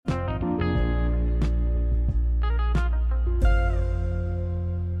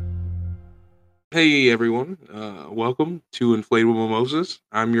Hey everyone, welcome to Inflatable Mimosas.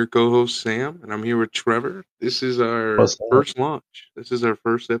 I'm your co-host Sam, and I'm here with Trevor. This is our What's up? first launch. This is our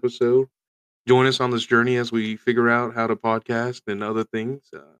first episode. Join us on this journey as we figure out how to podcast and other things.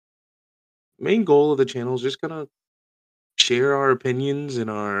 Main goal of the channel is just gonna share our opinions and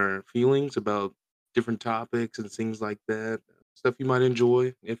our feelings about different topics and things like that. Stuff you might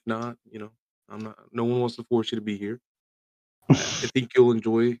enjoy. If not, I'm not. No one wants to force you to be here. I think you'll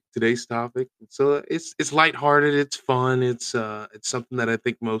enjoy today's topic. It's lighthearted, it's fun, it's something that I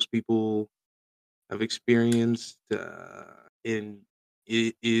think most people have experienced. In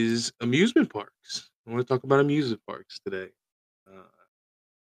it is amusement parks. I want to talk about amusement parks today. Uh,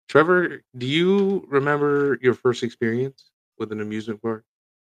 Trevor, do you remember your first experience with an amusement park?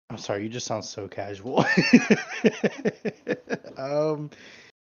 I'm sorry, you just sound so casual. um,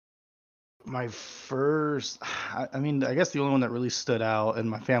 my first, I guess the only one that really stood out, and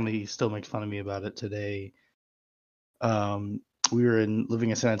my family still makes fun of me about it today. Um, we were living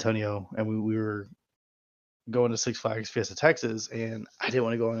in San Antonio, and we were going to Six Flags Fiesta Texas, and I didn't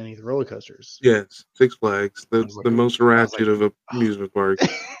want to go on any of the roller coasters. Yes, Six Flags, I the was like, the most I was like, ratchet of amusement parks.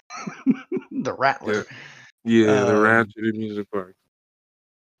 the Yeah, Rattler. yeah, the Um, ratchet amusement park.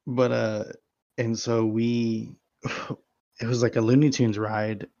 but and so we it was like a Looney Tunes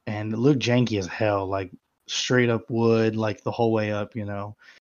ride, and it looked janky as hell, like straight up wood, like the whole way up, And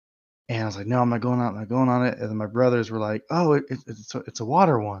I was like, no, I'm not going on, I'm not going on it. And then my brothers were like, oh, it's a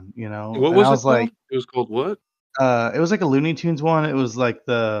water one, What And I was it was like, called? It was called what? it was like a Looney Tunes one. It was like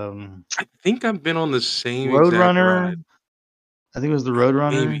the I think I've been on the same exact Roadrunner. ride. I think it was the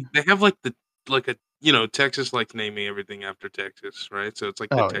Roadrunner. Maybe. They have, like a Texas likes naming everything after Texas, right? So it's like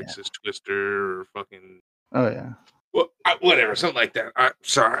the Oh yeah, Texas Twister or fucking oh yeah. well, whatever, something like that.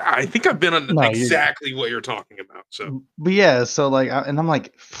 Sorry, I think I've been on No, you're good. exactly what you're talking about. So But yeah, so like, and I'm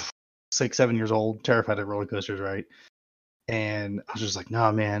like 6, 7 years old, terrified of roller coasters, right? And I was just like,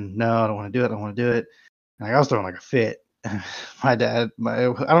 no, man, no, I don't want to do it. I don't want to do it. And I was throwing like a fit. My dad, I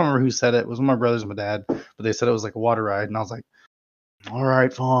don't remember who said it. It was one of my brothers and my dad, but they said it was like a water ride. And I was like, all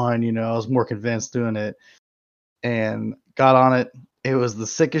right, fine. I was more convinced doing it and got on it. It was the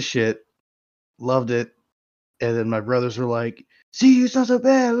sickest shit. Loved it. And then my brothers were like, see, it's not so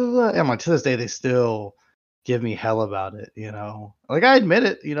bad. Blah, blah. And like to this day, they still give me hell about it. Like I admit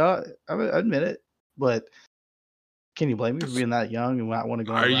it, I admit it. But can you blame me for being that young and not want to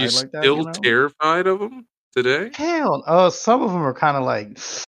go on a are you ride like that, still terrified of them today? Hell, oh, some of them are kind of like,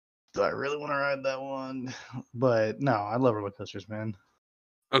 do I really want to ride that one? But no, I love roller coasters, man.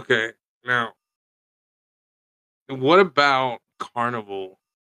 Okay, now what about carnival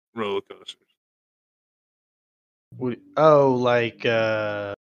roller coasters? Oh, Like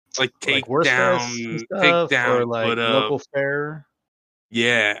like Worst Fest and take stuff, or down, like put up. local fair.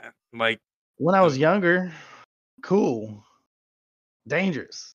 Yeah, like When I was the younger, cool,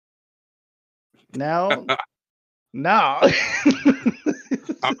 dangerous. Now, no.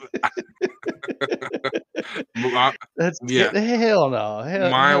 I, I- That's yeah, hell no,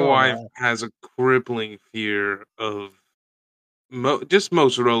 my hell wife no. has a crippling fear of just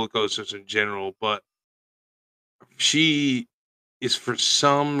most roller coasters in general, but she is for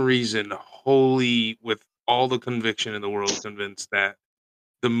some reason wholly, with all the conviction in the world, convinced that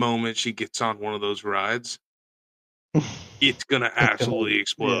the moment she gets on one of those rides, it's gonna It's gonna, absolutely yeah.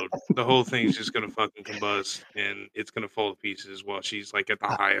 explode. The whole thing's just gonna fucking combust, and it's gonna fall to pieces while she's like at the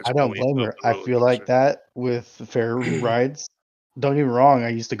I highest don't point blame of her. the I roller feel like coaster. that with fair rides. Don't get me wrong. I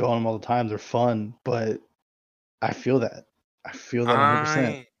used to go on them all the time. They're fun, but I feel that. I feel that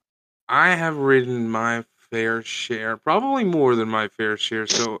 100%. I I have ridden my fair share, probably more than my fair share.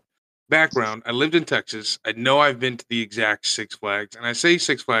 So, background: I lived in Texas. I know I've been to the exact Six Flags, and I say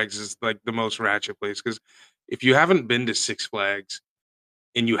Six Flags is like the most ratchet place because if you haven't been to Six Flags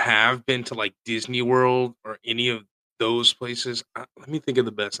and you have been to like Disney World or any of those places, let me think of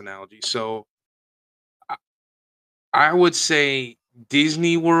the best analogy. So, I, I would say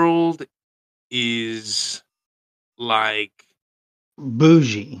Disney World is like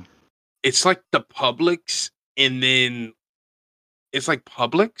Bougie. it's like the Publix, and then it's like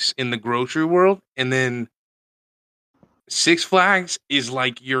Publix in the grocery world, and then Six Flags is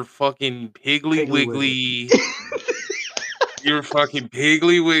like Piggly Wiggly. Your fucking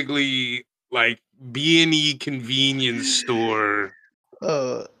Piggly Wiggly, like B&E convenience store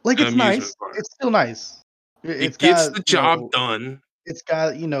Like it's amusement nice. park. It's still nice. It's It gets got, the job done. it's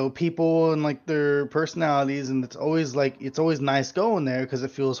got, people and like their personalities, and it's always nice going there because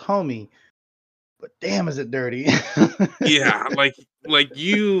it feels homey. But damn, is it dirty? Yeah, like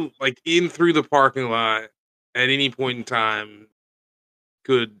you like in through the parking lot at any point in time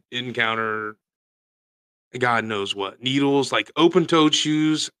could encounter God knows what. Needles, like open-toed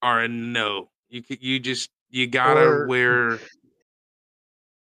shoes are a no. You gotta Or wear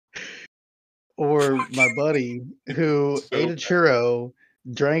my buddy who ate so a churro,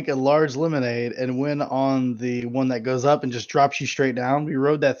 drank a large lemonade, and went on the one that goes up and just drops you straight down. We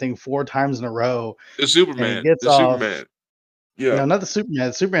rode that thing 4 times in a row, the and he Superman. gets The off. Superman. Yeah. No, not the Superman.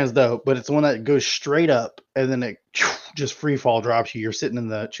 The Superman's dope, but it's the one that goes straight up and then it just free fall drops you. You're sitting in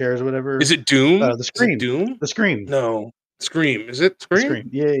the chairs or whatever. Is it Doom? The Is it Scream. Doom? The Scream. No. Scream. Is it The Scream? Scream.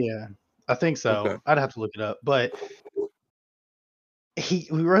 Yeah, yeah. I think Okay. so. I'd have to look it up. But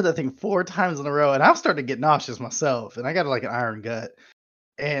we rode that thing 4 times in a row, and I started to get nauseous myself, and I got like an iron gut.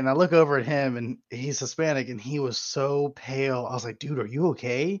 And I look over at him, and he's Hispanic, and he was so pale. I was like, "Dude, are you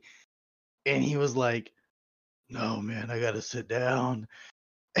okay?" And he was like, "No, man, I gotta sit down."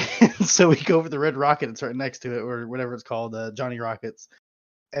 And so we go over the Red Rocket. It's right next to it, or whatever it's called, Johnny Rockets.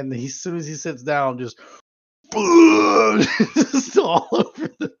 And as soon as he sits down, just, just all over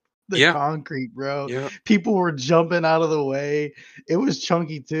the Yeah. concrete, bro. Yeah. People were jumping out of the way. It was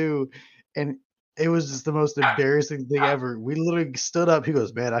chunky too, and it was just the most embarrassing thing ever. We literally stood up. He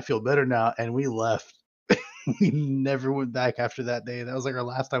goes, "Man, I feel better now," and we left. We never went back after that day. That was like our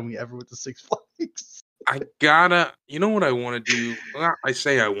last time we ever went to Six Flags. You know what I want to do? Well, I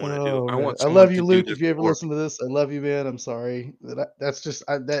say I want to do. Oh I man, want I someone love to you, do Luke. this If you ever for listen to this, I love you, man. I'm sorry. That's just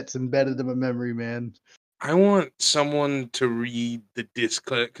that's embedded in my memory, man. I want someone to read the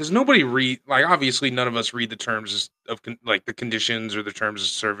disclaimer because nobody like obviously none of us read the terms of like the conditions or the terms of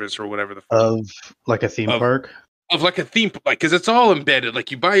service or whatever the fuck Of like a theme of park. like a theme like because it's all embedded.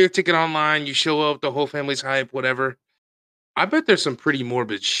 Like you buy your ticket online, you show up, the whole family's hype, whatever. I bet there's some pretty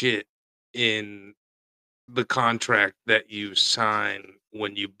morbid shit in the contract that you sign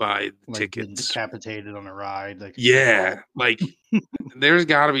when you buy the Like getting tickets. decapitated on a ride, like it's your Yeah, fault. like there's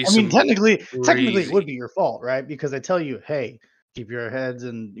got to be I mean, some technically, it would crazy. be your fault, right? Because they tell you, "Hey, keep your heads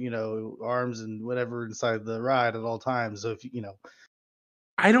and arms and whatever inside the ride at all times." So if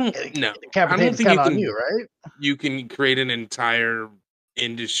I don't getting know. I decapitated don't is think kind of on you, right? you can create an entire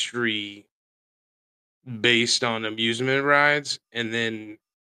industry based on amusement rides and then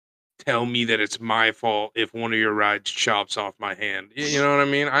tell me that it's my fault if one of your rides chops off my hand. You know what I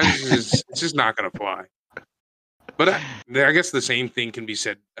mean? It's just not gonna fly. But I guess the same thing can be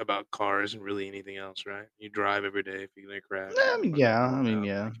said about cars and really anything else, right? You drive every day. If you're gonna crash, I mean, fucking yeah. I fall mean, down,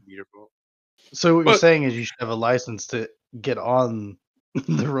 yeah. it can be your fault. So what you're But saying is you should have a license to get on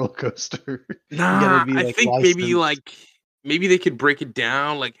the roller coaster. You gotta nah, be I like think licensed. maybe they could break it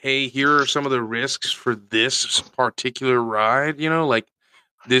down. Like, hey, here are some of the risks for this particular ride. You know, like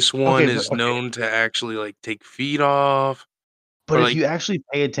this Okay, one but is known to actually like take feet off, or if like you actually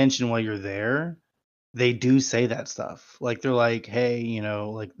pay attention while you're there, they do say that stuff. Like they're like, "Hey,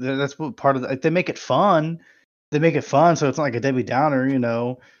 like that's what part of like, they make it fun. They make it fun, so it's not like a Debbie Downer.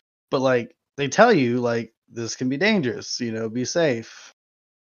 But like they tell you, like this can be dangerous. Be safe."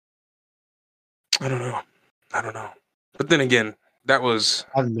 I don't know, I don't know. But then again, that was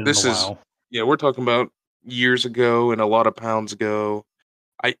I haven't been in a this is while. yeah, we're talking about years ago and a lot of pounds ago.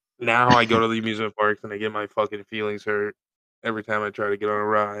 I go to the amusement parks and I get my fucking feelings hurt every time I try to get on a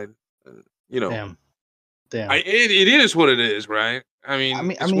ride. And, you know, Damn, damn. it is what it is, right? I I mean,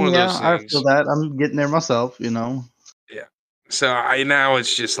 mean, I it's mean, one of yeah, those I feel things. that. I'm getting there myself. Yeah. So I now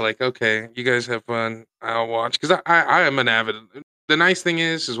it's just like, okay, you guys have fun. I'll watch because I am an avid. The nice thing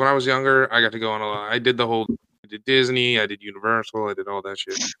is when I was younger, I got to go on a lot. I did the whole, I did Disney, I did Universal, I did all that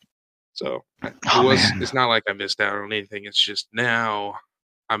shit. So Oh man. it's not like I missed out on anything. It's just now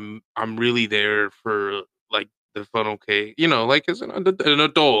I'm really there for like the funnel cake, like as an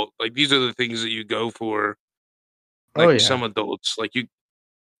adult. Like these are the things that you go for. Oh Like yeah. some adults, like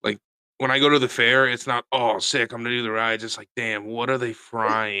when I go to the fair, it's not oh sick. I'm gonna do the rides. It's like damn, what are they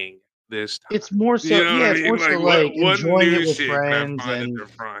frying this It's time? more You so, know what yeah, I it's more mean? so Like like what enjoying it new with shit can I friends find that and they're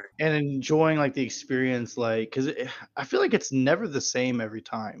frying? enjoying like the experience, like because I feel like it's never the same every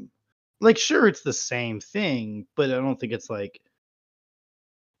time. Like, sure, it's the same thing, but I don't think it's like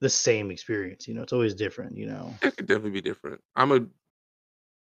the same experience. It's always different. It could definitely be different. I'm a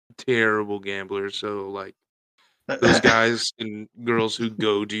terrible gambler, so like those guys and girls who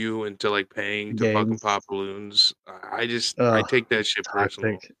goad you into like paying to fucking Games, pop balloons. I uh, take that shit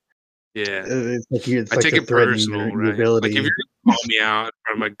personal. toxic. Yeah. It's I like take they're it threatening personal, your right? Like if ability. you're gonna call me out in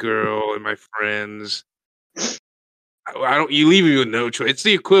front of my girl and my friends, I don't. You leave me with no choice. It's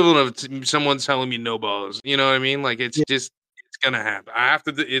the equivalent of someone telling me no balls. You know what I mean? Like Yeah, it's gonna happen. I have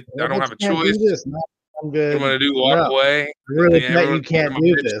to. I "Yeah, don't but have a you can't choice. do this. No, I'm What I'm good. gonna do? Walk No, away? really, Everyone you get can't my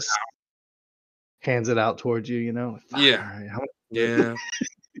do bitch. this. Hands it out towards you. Like, fuck. Yeah, All right, how much is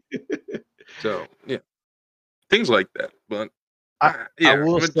yeah. it? So yeah. things like that. But I I yeah,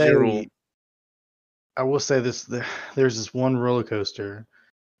 will I'm a general. say I will say this: there's this one roller coaster,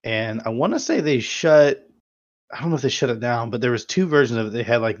 and I want to say they shut. I don't know if they shut it down, but there was two versions of it. They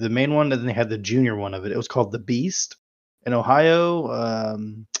had like the main one, and then they had the junior one of it. It was called the Beast in Ohio.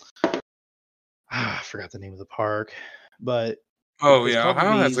 I forgot the name of the park, but Oh it's yeah, called the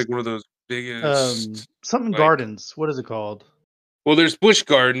Ohio has like Beast. one of those biggest Something like. Gardens. What is it called? Well, there's Busch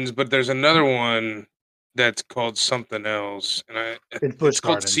Gardens, but there's another one that's called something else, and It's Busch it's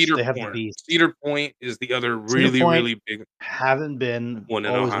called Gardens. Cedar They have the Point. Beast. Cedar Point is the other Cedar really Point, really big haven't been. one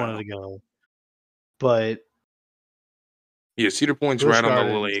in Always wanted Ohio. to go, but Yeah, Cedar Point's Busch right on the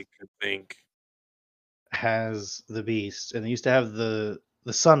Gardens lake, I think. has the Beast, and they used to have the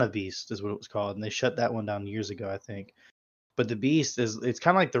Son of Beast is what it was called, and they shut that one down years ago, I think. But the Beast it's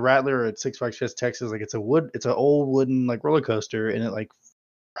kind of like the Rattler at Six Flags Fest, Texas. Like it's an old wooden like roller coaster, and it like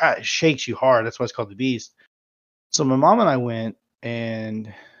it shakes you hard. That's why it's called the Beast. So my mom and I went,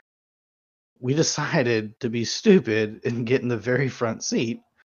 and we decided to be stupid and get in the very front seat.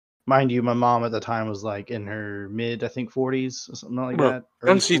 Mind you, my mom at the time was like in her mid, I think 40s or something like Bro, that, early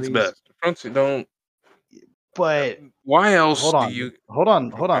front seat's 40s. best. Front seat don't. But Why else hold do on, you? hold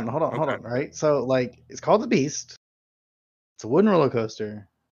on, hold Okay, on, hold on, hold okay. on. Right. So like it's called the Beast. It's a wooden roller coaster.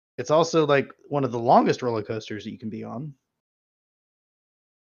 It's also like one of the longest roller coasters that you can be on.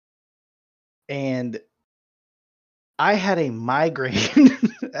 And I had a migraine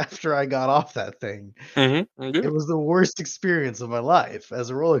after I got off that thing. Yeah. It was the worst experience of my life as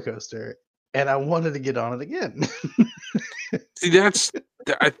a roller coaster, and I wanted to get on it again. See,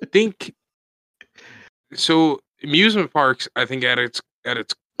 I think so. Amusement parks, I think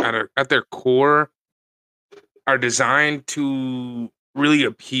at their core, are designed to really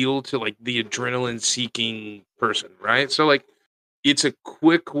appeal to like the adrenaline seeking person, right? So like it's a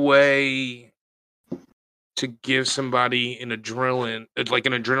quick way to give somebody like an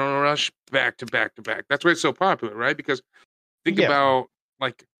adrenaline rush back to back to back. That's why it's so popular, right? Because think Yeah. about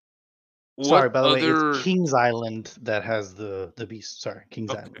like what Sorry, by the way, it's other Kings Island that has the Beast. Sorry,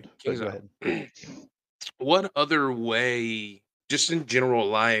 Kings okay, Island. But Kings go ahead. Island. What other way, just in general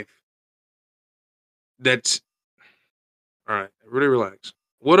life, that's all right, really relax.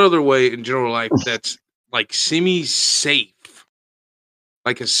 What other way in general life that's like semi safe,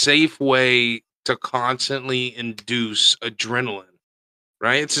 like a safe way to constantly induce adrenaline,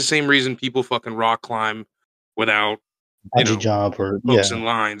 right? It's the same reason people fucking rock climb without, you Bungee know, jump or hooks yeah. and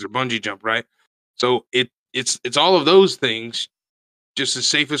lines or bungee jump, right? So it's all of those things, just the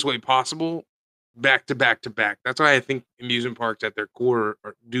safest way possible, back to back to back. That's why I think amusement parks at their core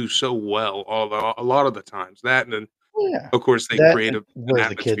do so well a lot of the times. That and then Yeah. of course they That create and an wears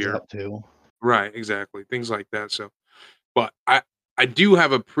the kids atmosphere, out too. right? Exactly, things like that. So, but I do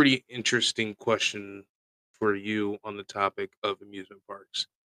have a pretty interesting question for you on the topic of amusement parks.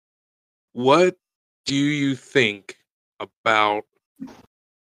 What do you think about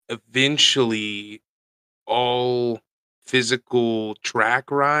eventually all physical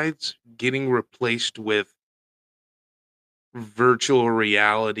track rides getting replaced with virtual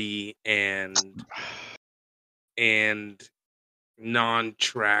reality and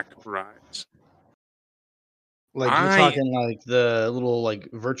non-track rides? Like you're I talking like the little like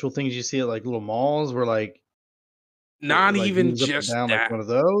virtual things you see at like little malls where Not it like even moves up and just down like that. one of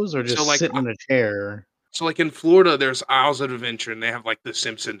those, or So just like sitting in a chair. so like in Florida, there's Isles of Adventure, and they have like the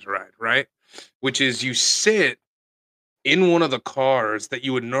Simpsons ride, right? Which is you sit in one of the cars that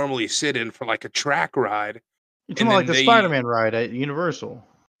you would normally sit in for like a track ride, You're talking and about like then the they Spider-Man ride at Universal.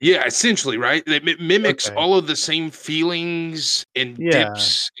 yeah, essentially, right? It mimics Okay. all of the same feelings and Yeah.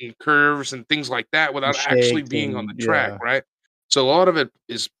 dips and curves and things like that And without actually shakes being on the and track, yeah. right? So a lot of it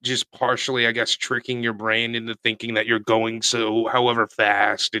is just partially, I guess, tricking your brain into thinking that you're going so however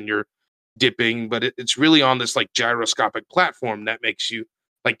fast and you're dipping, but it's really on this like gyroscopic platform that makes you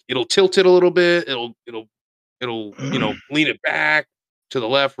like it'll tilt it a little bit, it'll lean it back to the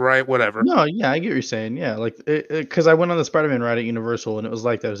left, right, whatever. No, yeah, I get what you're saying. Yeah, like because I went on the Spider-Man ride at Universal, and it was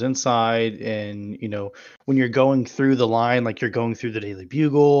like that. I was inside, and when you're going through the line, like you're going through the Daily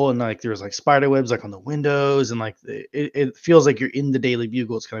Bugle, and like there's like spider webs like on the windows, and like it feels like you're in the Daily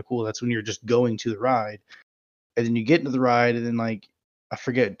Bugle. It's kind of cool. That's when you're just going to the ride, and then you get into the ride, and then like I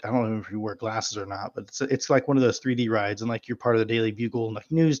forget, I don't know if you wear glasses or not, but it's like one of those 3D rides, and like you're part of the Daily Bugle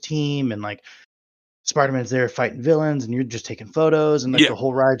like news team, and like Spider-Man's there fighting villains, and you're just taking photos, and like Yeah, the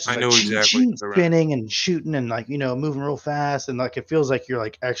whole ride's I just like know ching, exactly ching, the ride. spinning and shooting and like moving real fast, and like it feels like you're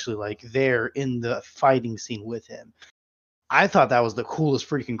like actually like there in the fighting scene with him. I thought that was the coolest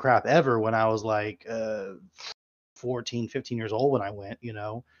freaking crap ever when I was like 14, 15 years old when I went,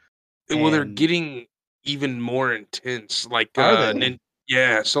 Well, they're and getting. even more intense. Like Are they?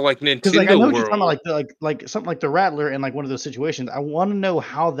 yeah, so like Because like I know Nintendo what you're talking about, World. like something like the Rattler and like one of those situations. I want to know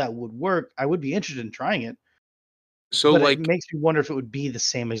how that would work. I would be interested in trying it, So but it like, makes me wonder if it would be the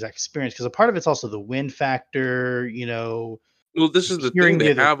same exact experience. Because a part of it's also the wind factor, well, this is the thing. hearing They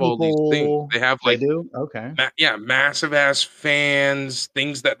the other have all these things. people. They have They like do? Okay. yeah, massive ass fans,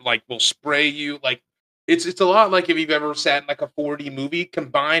 things that like will spray you. Like it's a lot like if you've ever sat in like a 4D movie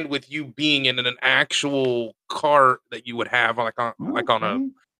combined with you being in an actual car that you would have on a an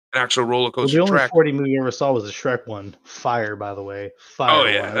Okay. actual roller Well, the coaster only track. 40 movie I ever saw was the Shrek one. Fire, by the way. Oh Fire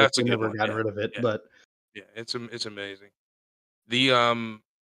one. yeah, I wish that's a they good never one. gotten Yeah, rid of it, yeah, but yeah. It's amazing. The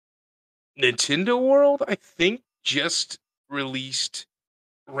Nintendo World, I think, just released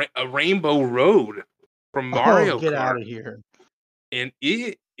a Rainbow Road from oh, Mario get Kart, out of here. and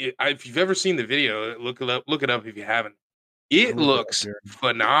if you've ever seen the video, look it up. Look it up if you haven't. I'm It looking it up looks here.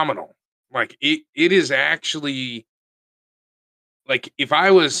 phenomenal. Like it is actually like if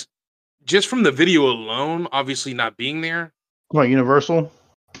I was just from the video alone, obviously not being there. Come on, Universal?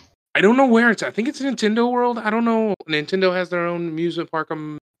 I don't know where it's. I think it's Nintendo World. I don't know. Nintendo has their own amusement park.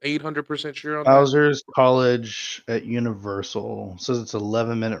 I'm 800% sure on that. Bowser's College at Universal. Says it's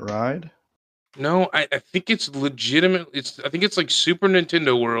 11-minute ride. No, I think it's legitimate. I think it's like Super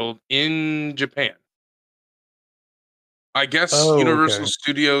Nintendo World in Japan. I guess Oh, Universal okay.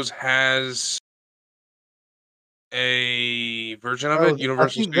 Studios has a version of Oh, it.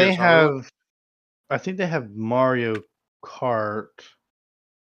 Universal Studios Hollywood. I think they have Mario Kart,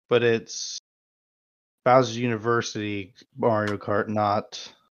 but it's Bowser's University Mario Kart,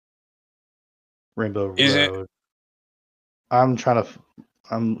 not Rainbow Is it? Road. I'm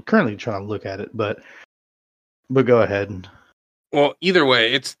currently trying to look at it, but go ahead. Well, either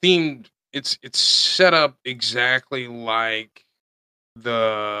way, it's themed. It's set up exactly like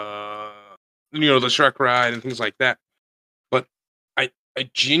the the Shrek ride and things like that. But I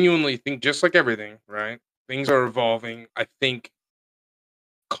genuinely think just like everything, right? Things are evolving. I think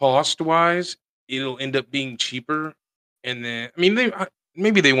cost wise, it'll end up being cheaper. And then, I mean,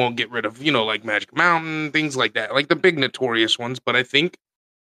 maybe they won't get rid of like Magic Mountain, things like that, like the big notorious ones. But I think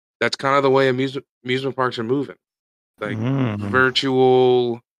that's kind of the way amusement parks are moving, like Mm.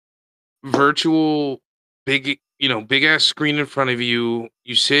 virtual big big ass screen in front of you.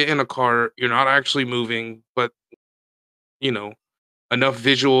 You sit in a car, you're not actually moving, but you know enough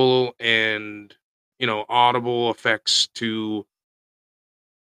visual and audible effects to,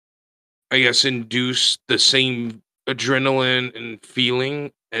 I guess, induce the same adrenaline and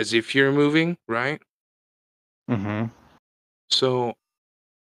feeling as if you're moving, right? Mm-hmm. So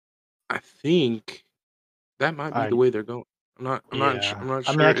I think that might be I the way they're going. Yeah. I'm not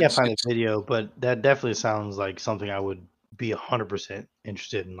I mean, sure. I can't find the It's video, but that definitely sounds like something I would be 100%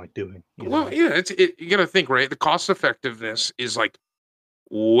 interested in like doing, you well, know. yeah. You got to think, right? The cost effectiveness is like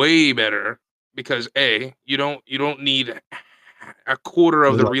way better because you don't need a quarter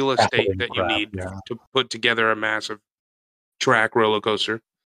of There's the like real estate scaffolding that you crap, need yeah. to put together a massive track roller coaster.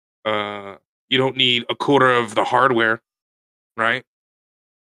 Uh, you don't need a quarter of the hardware, right?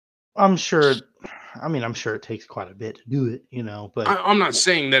 I'm sure I'm sure it takes quite a bit to do it, but I'm not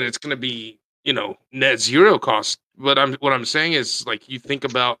saying that it's going to be net zero cost, but what I'm saying is like you think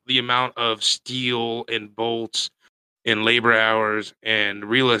about the amount of steel and bolts and labor hours and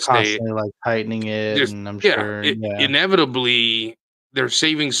real estate. constantly like tightening it Just and I'm yeah, sure yeah. inevitably they're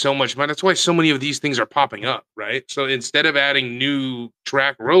saving so much money. That's why so many of these things are popping up, right? So instead of adding new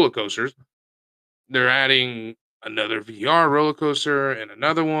track roller coasters, they're adding another VR roller coaster and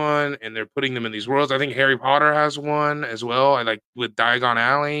another one, and they're putting them in these worlds. I think Harry Potter has one as well. I like with Diagon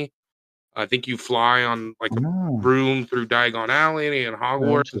Alley. I think you fly on like a Oh, broom through Diagon Alley and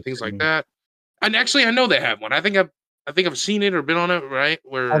Hogwarts and things like interesting. that. And actually, I know they have one. I think I've seen it or been on it. Right I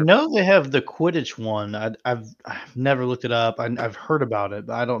where know they have the Quidditch one. I've never looked it up. I've heard about it,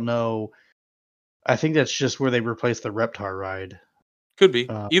 but I don't know. I think that's just where they replaced the Reptar ride. could be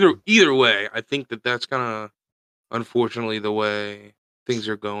Uh, either way. I think that's kind of unfortunately the way things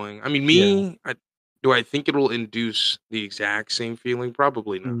are going. I mean, yeah. do I think it'll induce the exact same feeling?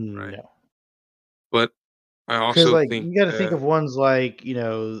 Probably not, right? No. But I Because also like think you got to think that of ones like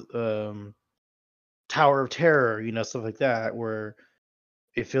Tower of Terror, stuff like that, where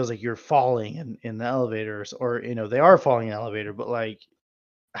it feels like you're falling in the elevators, or they are falling in the elevator, but like,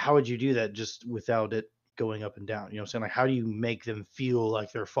 how would you do that just without it going up and down? You know what I'm saying? Like, how do you make them feel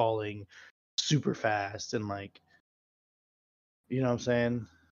like they're falling super fast and like, you know what I'm saying?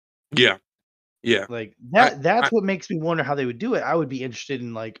 yeah, yeah. Like I, that's I what makes me wonder how they would do it. I would be interested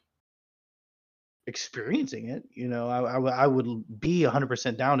in like experiencing it. I would be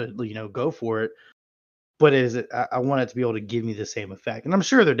 100% down to go for it. but I want it to be able to give me the same effect. And I'm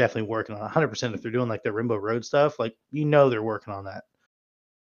sure they're definitely working on it 100% if they're doing like the Rainbow Road stuff. Like, they're working on that.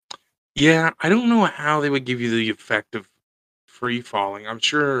 Yeah, I don't know how they would give you the effect of free falling. I'm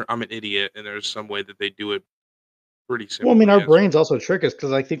sure I'm an idiot, and there's some way that they do it pretty Well, I mean, simply. our As brains also trick us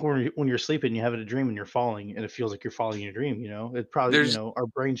because I think when you're sleeping, you have a dream and you're falling, and it feels like you're falling in your dream. It probably there's our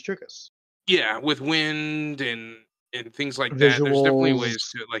brains trick us. yeah, with wind and things like that. There's definitely Visuals, ways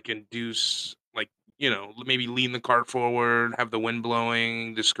to like induce like maybe lean the cart forward, have the wind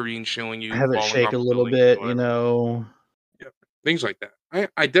blowing, the screen showing you have it falling shake off a a little building, bit. whatever. Yeah, things like that.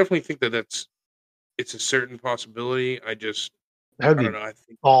 I definitely think it's a certain possibility. That would I don't be know. I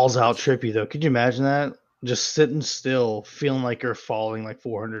think balls out it's trippy though. Could you imagine that? Just sitting still, feeling like you're falling like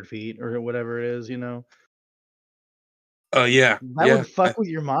 400 feet or whatever it is. yeah, That yeah. would fuck with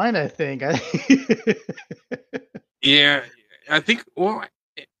your mind, I think. Yeah, I think. Well,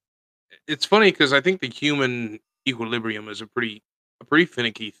 it, it's funny because I think the human equilibrium is a pretty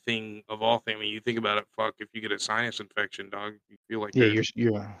finicky thing of all things. I mean, you think about it. Fuck, if you get a sinus infection, dog, you feel like Yeah, you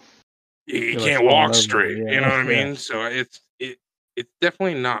you're like can't falling walk over. straight. You know Yeah, what I yeah. mean? So it's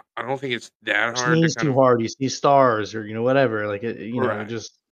definitely not. I don't think it's that hard to Sneeze kind too of hard, you see stars or whatever. Like it correct.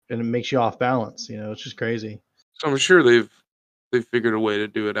 just and it makes you off balance. It's just crazy. So I'm sure they've figured a way to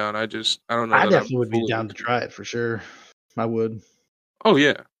do it out. I don't know I that I'm definitely would be fully down to into it. try it for sure. I would. Oh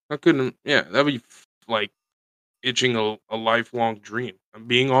yeah, I couldn't. Yeah, that'd be like itching a lifelong dream.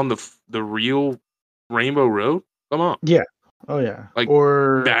 Being on the real Rainbow Road. Come on, Yeah. Oh yeah. like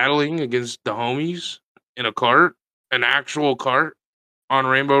Or battling against the homies in a cart, an actual cart on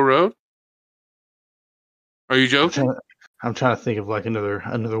Rainbow Road. Are you I'm trying joking? to, I'm trying to think of like another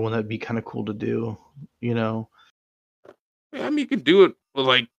one that'd be kind of cool to do. You know. Yeah, I mean, you could do it with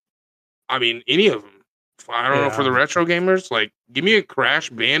any of them. I don't know for Yeah. the retro gamers. Like, give me a Crash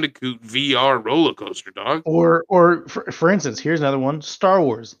Bandicoot VR roller coaster, dog. Or for instance, here's another one: Star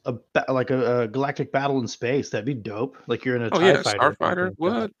Wars, like a galactic battle in space. That'd be dope. Like you're in a Oh Tie yeah, fighter or something Starfighter.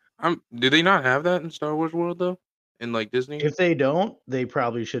 like that. What? Do they not have that in Star Wars World though? In like Disney? If they don't, they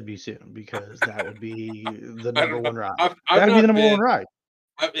probably should be soon because that would be the I number don't know. one ride. I've That'd be the not number one been. ride.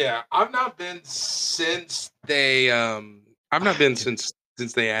 Yeah, I've not been since they. I've not been Dude,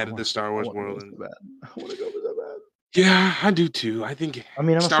 since they I added want the Star I Wars want to go World, so and bad. I want to go so bad. yeah, I do too. I think I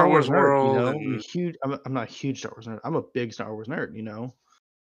mean, I'm a Star Star Wars Wars nerd. World I'm a and huge. I'm not a huge Star Wars nerd. I'm a big Star Wars nerd.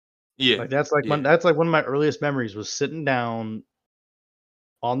 yeah, Like that's like yeah. that's like one of my earliest memories was sitting down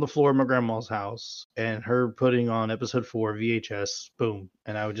on the floor of my grandma's house and her putting on episode 4 VHS, boom,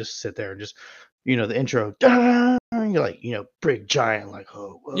 and I would just sit there and just, the intro, and you're like, big giant, like,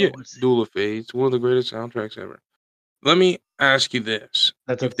 oh, whoa, Yeah, what's it? Duel of Fates, one of the greatest soundtracks ever. Let me ask you this: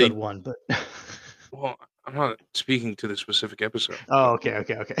 That's If episode they, 1, but well, I'm not speaking to the specific episode, oh,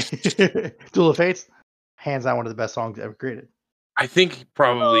 but okay. Duel of Fates, hands down one of the best songs ever created. I think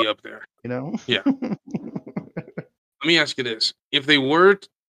probably up there. You know, Yeah. Let me ask you this: If they were,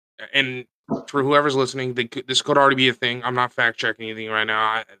 and for whoever's listening, this could already be a thing. I'm not fact checking anything right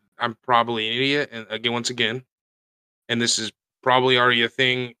now. I'm probably an idiot, and once again, and this is probably already a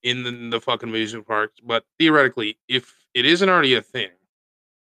thing in the fucking amusement parks. But theoretically, if it isn't already a thing,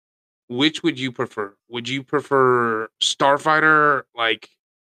 which would you prefer? Would you prefer Starfighter, like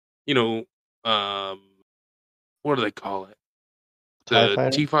you know, um, what do they call it? Tie The Fighter.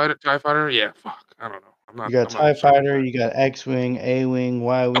 T fighter, Tie fighter? Yeah, fuck. I don't know. I'm You not. got I'm not a Tie Star Wars Fighter, guy. you got X Wing, A Wing,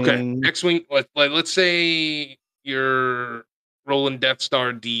 Y Okay, Wing. X-wing. Let's say you're rolling Death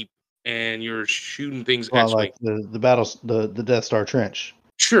Star deep and you're shooting things Well, like X-wing. the battles, the Death Star trench.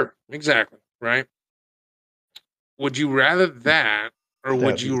 Sure, exactly. Right. Would you rather that, or That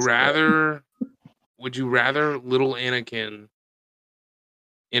would be sick. would you rather little Anakin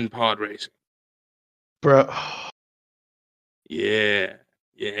in pod racing? Bro, Yeah,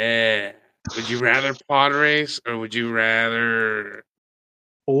 yeah. Would you rather pod race or would you rather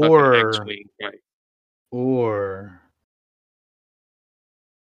fucking or X-wing fight? or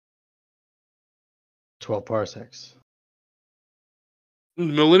 12 parsecs.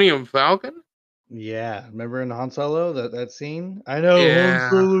 Millennium Falcon? Yeah, remember in Han Solo that scene? I know Han Yeah.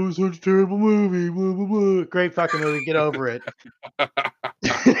 Solo was such a terrible movie. Blah, blah, blah. Great fucking movie. Get over it.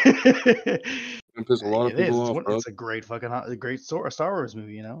 It piss a lot of It is. people off, bro. It's a great a great Star Wars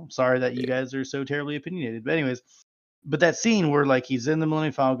movie. Sorry that you Yeah. guys are so terribly opinionated, but anyways, but that scene where like he's in the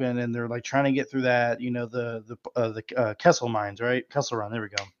Millennium Falcon and they're like trying to get through that, the Kessel mines, right? Kessel Run. There we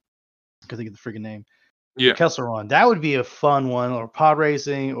go. I can think of the freaking name. The Yeah. Kessel Run. That would be a fun one, or pod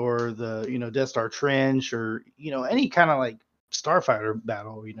racing, or the Death Star Trench, or any kind of like starfighter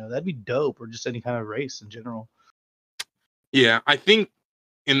battle. That'd be dope, or just any kind of race in general. Yeah, I think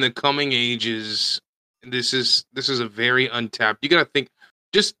in the coming ages, this is a very untapped. You got to think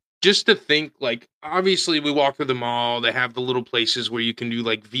just just to think like obviously we walk through the mall. They have the little places where you can do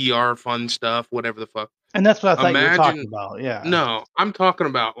like VR fun stuff, whatever the fuck. And that's what I thought you were talking Imagine about. Yeah. no, I'm talking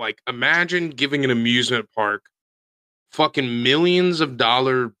about like imagine giving an amusement park fucking millions of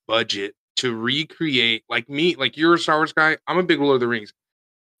dollar budget to recreate like me, like you're a Star Wars guy. I'm a big Lord of the Rings.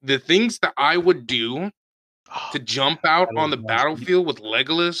 The things that I would do Oh, to jump out Battle on of the Helm's Deep. battlefield with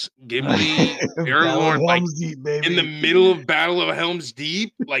Legolas, Gimli, Battle of Aragorn, like Helm's Deep, in the baby. middle of Battle of Helm's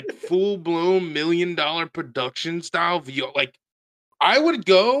Deep, like full blown $1 million production style VR. Like I would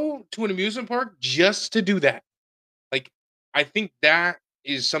go to an amusement park just to do that. Like I think that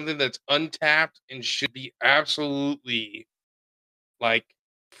is something that's untapped and should be absolutely like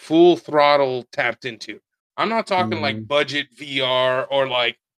full throttle tapped into. I'm not talking like Mhm. budget VR or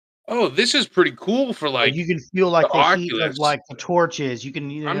like, oh, this is pretty cool for Like, like you can feel, the like, the heat of, Oculus. like, the torches. You can,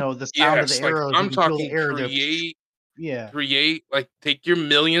 I'm the sound of the yes, like arrows. You I'm can feel the talking arrow, the yeah. create like take your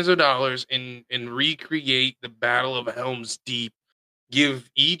millions of dollars and recreate the Battle of Helm's Deep. Give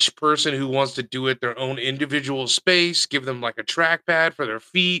each person who wants to do it their own individual space. Give them like a trackpad for their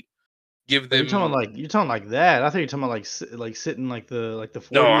feet. Give Oh, them you're talking like that. I thought you're talking about, like, sitting like the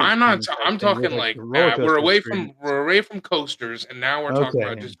no. 4D I'm not. experience type I'm thing with, talking like, like the roller coaster experience. we're away from coasters, and now we're talking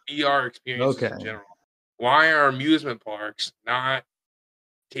about Okay. just VR experiences in Okay. general. Why are amusement parks not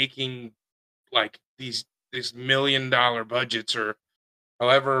taking like these $1 million budgets or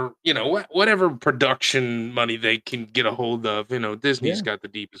however whatever production money they can get a hold of? Disney's Yeah. got the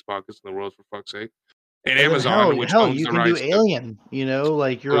deepest pockets in the world for fuck's sake, and And then Amazon, which hell, owns you the can do rights to Alien,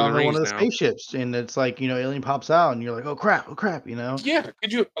 like, you're Lord of the on one Rings of the now. spaceships, and it's like, Alien pops out, and you're like, oh crap," Yeah,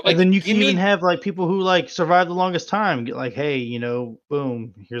 could you And like then you can give even me have, like, people who, like, survive the longest time get like, "Hey,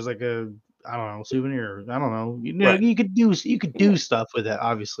 boom, here's, like, a I don't know, souvenir." I don't know. right? You could Yeah, do stuff with it,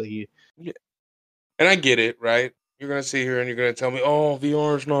 obviously. yeah. And I get it, right? You're gonna sit here and you're gonna tell me, "Oh,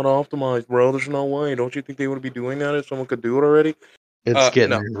 VR is not optimized, bro. There's no way. Don't you think they would be doing that if someone could do it already?" It's getting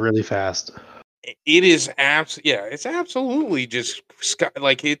No. there really fast. It is yeah, it's absolutely just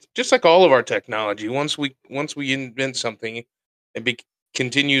like it's just like all of our technology. Once we invent something, it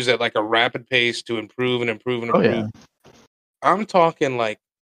continues at like a rapid pace to improve and improve and Oh, yeah. improve. I'm talking like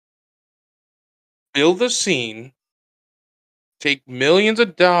build a scene, take millions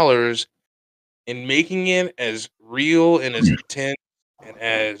of dollars in making it as real and as intense and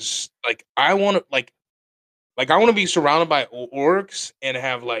as like I want to like I want to be surrounded by orcs and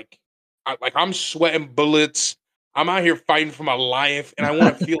have like I'm sweating bullets. I'm out here fighting for my life, and I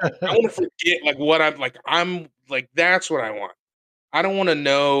want to forget like what I'm like. That's what I want. I don't want to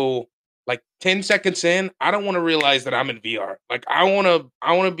know like 10 seconds in. I don't want to realize that I'm in VR. Like I want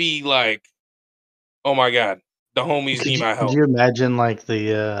to be like, oh my god, the homies need my Could help. you imagine, like,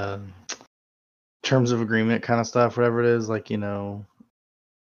 the, terms of agreement kinda stuff, whatever it is, like, where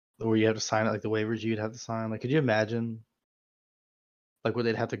you have to sign it, like, the waivers you'd have to sign? Like, could you imagine, like, what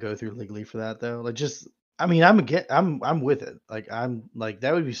they'd have to go through legally for that, though? Like, just I mean, I'm with it. Like, I'm like,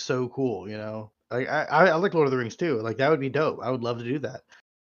 that would be so cool, Like, I like Lord of the Rings too. Like, that would be dope. I would love to do that.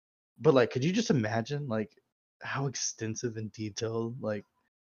 But, like, could you just imagine, like, how extensive and detailed, like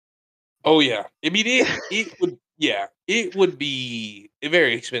Oh yeah, I mean it would be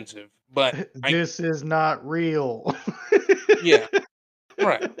very expensive, but I this is not real. yeah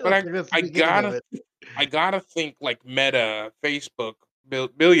right, but Like, that's the I beginning of gotta it. I gotta think like Meta, Facebook,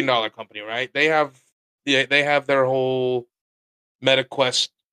 billion-dollar company, right? They have their whole Meta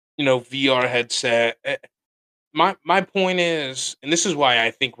Quest, VR headset. My point is, and this is why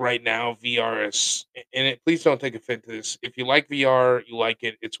I think right now VR is, and please don't take offense to this. If you like VR, you like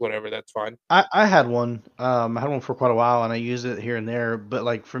it. It's whatever. That's fine. I had one. I had one for quite a while, and I used it here and there. But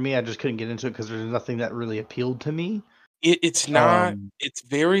like for me, I just couldn't get into it because there's nothing that really appealed to me. It's not. Um, It's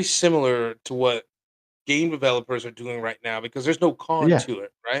very similar to what game developers are doing right now because there's no con yeah, to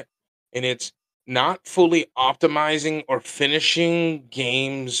it, right? And it's not fully optimizing or finishing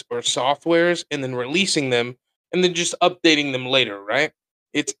games or softwares and then releasing them and then just updating them later, right?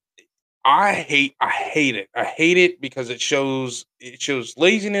 It's I hate it. I hate it because it shows they're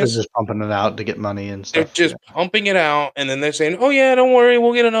laziness. just pumping it out to get money and They're stuff. Yeah, just pumping it out and then they're saying, "Oh yeah, don't worry,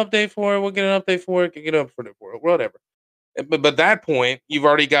 we'll get an update for it. We'll get an update for it. Get up for it, whatever." But that point, you've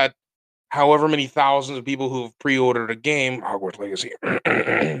already got however many thousands of people who've pre-ordered a game, Hogwarts Legacy,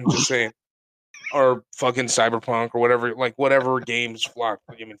 just saying, or fucking Cyberpunk or whatever, like whatever games flock.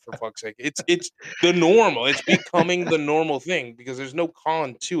 I mean, for fuck's sake, it's the normal. It's becoming the normal thing because there's no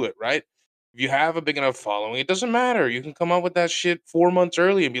con to it, right? If you have a big enough following, it doesn't matter. You can come up with that shit 4 months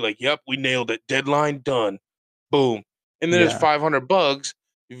early and be like, "Yep, we nailed it. Deadline done. Boom." And then there's yeah. 500 bugs.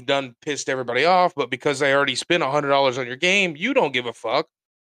 you've done pissed everybody off, but because they already spent $100 on your game, you don't give a fuck,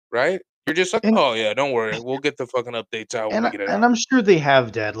 right? You're just like, And oh yeah, don't worry, we'll get the fucking updates out when we get it out. I'm sure they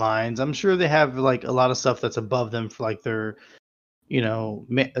have deadlines. I'm sure they have like a lot of stuff that's above them for like their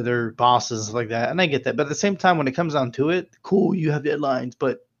their bosses like that. And I get that, but at the same time, when it comes down to it, cool, you have deadlines,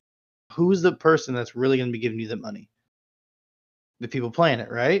 but who's the person that's really going to be giving you the money? The people playing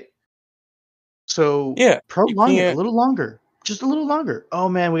it, right? So Yeah, you prolong it a can't. little longer. Just a little longer. Oh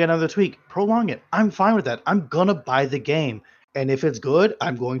man, we got another tweak. Prolong it. I'm fine with that. I'm gonna buy the game. And if it's good,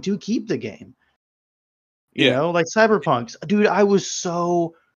 I'm going to keep the game. Yeah. Like Cyberpunks. Dude, I was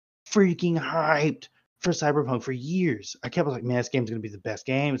so freaking hyped for Cyberpunk for years. I kept like, man, this game's gonna be the best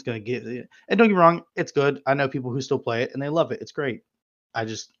game. It's gonna get and don't get me wrong, it's good. I know people who still play it and they love it. It's great.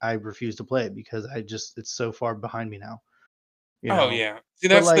 I refuse to play it because it's so far behind me now. Oh yeah. See,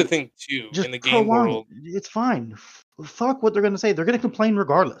 But that's the like thing too just in the game prolong it. world. It's fine. Fuck what they're gonna say. They're gonna complain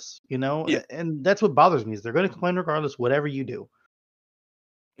regardless, Yeah. and that's what bothers me is they're gonna complain regardless, whatever you do.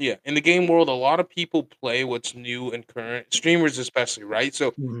 Yeah, in the game world, a lot of people play what's new and current, streamers especially, right?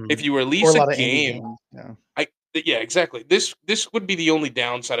 So if you Or a release a lot of indie game, games. Yeah. yeah, exactly. This would be the only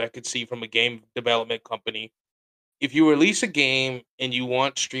downside I could see from a game development company. If you release a game and you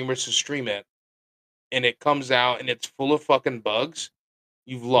want streamers to stream it, and it comes out and it's full of fucking bugs,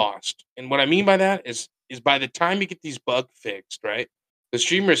 you've lost. And what I mean by that is by the time you get these bugs fixed, right? The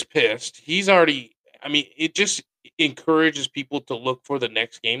streamer's pissed. He's already. I mean, it just encourages people to look for the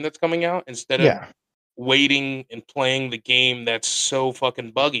next game that's coming out instead of Yeah. waiting and playing the game that's so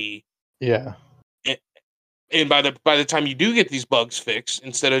fucking buggy. Yeah. And, and by the time you do get these bugs fixed,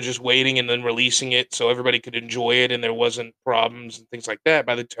 instead of just waiting and then releasing it so everybody could enjoy it and there wasn't problems and things like that,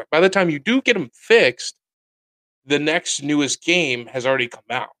 by the time you do get them fixed, the next newest game has already come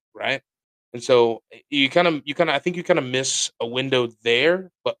out, right? And so I think you kind of miss a window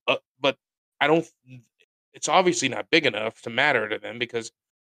there, but I don't. It's obviously not big enough to matter to them because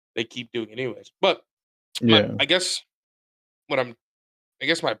they keep doing it anyways. But my Yeah. I guess what I'm I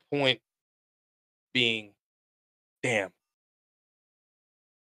guess my point being, damn,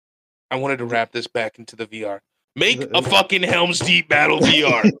 I wanted to wrap this back into the VR. Make a fucking Helm's Deep battle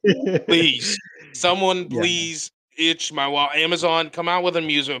VR, please. Someone Yeah. please itch my wall. Amazon, come out with an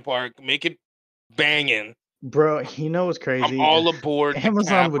amusement park, make it banging. Bro, what's I'm crazy? all aboard the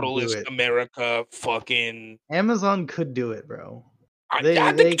Amazon would do capitalist it. America fucking. Amazon could do it, bro.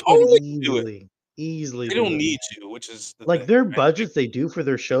 Yeah, they They could totally do it. easily They do don't it, man. need to, which is the Like thing, their right? budgets they do for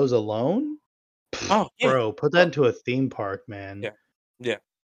their shows alone, Oh yeah, bro, put that oh into a theme park, man. yeah, yeah,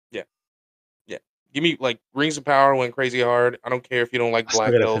 yeah, yeah. Give me like Rings of Power went crazy hard. I don't care if you don't like I still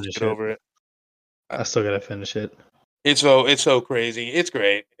black gotta elves. finish Get it. over it. Uh, I still gotta finish it. it's so crazy. It's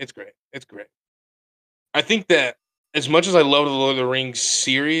great. It's great. It's great. I think that as much as I love the Lord of the Rings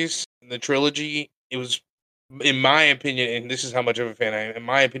series and the trilogy, it was, in my opinion, and this is how much of a fan I am. In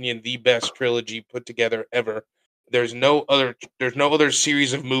my opinion, the best trilogy put together ever. There's no other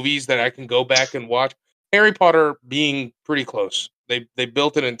series of movies that I can go back and watch. Harry Potter being pretty close. They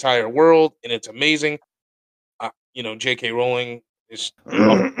built an entire world and it's amazing. J.K. Rowling is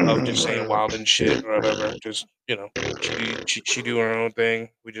of just saying wild and shit or whatever. Just she do her own thing.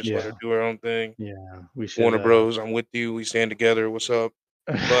 We just let Yeah, her do her own thing. yeah, we should. Warner Bros. I'm with you. We stand together. What's up?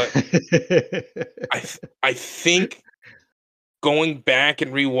 But I think going back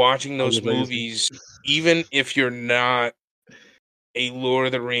and rewatching those Hogwarts Legacy. movies, even if you're not a Lord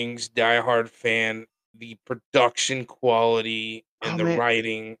of the Rings diehard fan, the production quality Oh and the man,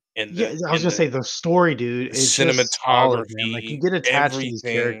 writing and yeah, I was gonna say the story, dude, the is just solid, man. Like you cinematography, get attached to these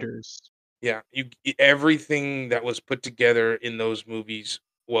everything. characters. Yeah, everything that was put together in those movies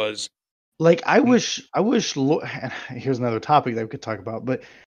was Like mm, I wish. Here's another topic that we could talk about, but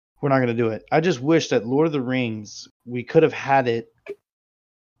we're not gonna do it. I just wish that Lord of the Rings we could have had it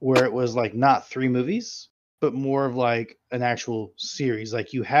where it was like not three movies, but more of like an actual series.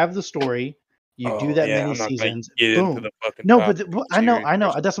 Like you have the story, you do oh that yeah, many I'm not gonna seasons, get into boom. the fucking No, but topic of the I know, series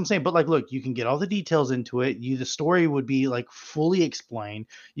first. that's what I'm saying. But like, look, you can get all the details into it. The story would be like fully explained.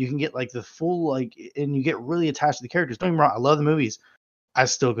 You can get like the full like, and you get really attached to the characters. Don't get me wrong, I love the movies. I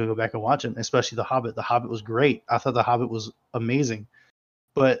still could go back and watch them, especially The Hobbit. The Hobbit was great. I thought The Hobbit was amazing,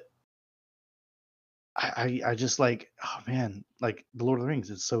 but I just like, oh man, like the Lord of the Rings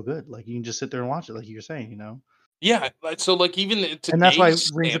is so good. Like you can just sit there and watch it, like you're saying, Yeah, so like even in and that's why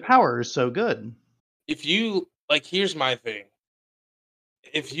today's Rings of standard, Power is so good. if you like, here's my thing: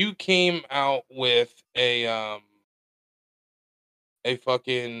 if you came out with a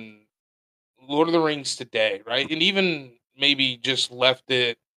fucking Lord of the Rings today, right, and even maybe just left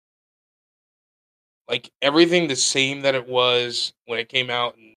it like everything the same that it was when it came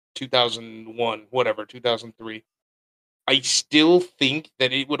out in 2001, whatever, 2003. I still think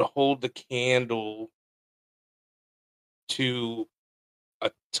that it would hold the candle to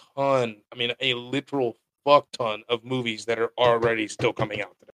a ton, I mean, a literal fuck ton of movies that are already still coming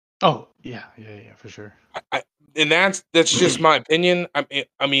out today. Oh yeah, for sure. And that's just my opinion.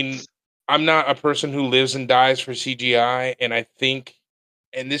 I mean, I'm not a person who lives and dies for CGI, and I think,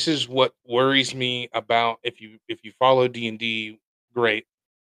 and this is what worries me about if you follow D&D, great.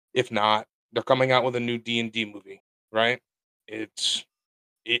 If not, they're coming out with a new D&D movie, right? It's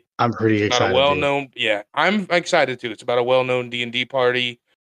it I'm pretty about a excited, dude. well-known, yeah, I'm excited too. It's about a well-known D&D party.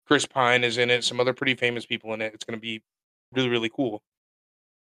 Chris Pine is in it. Some other pretty famous people in it. It's going to be really, really cool.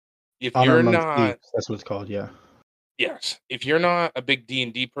 If Honor you're Amongst not, Thieves. That's what it's called. Yeah. yes, if you're not a big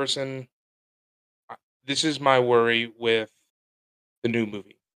D&D person, this is my worry with the new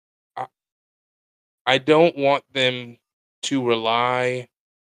movie. I, I don't want them to rely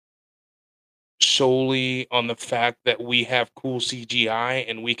solely on the fact that we have cool CGI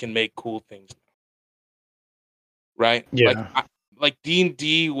and we can make cool things, right? Yeah. Like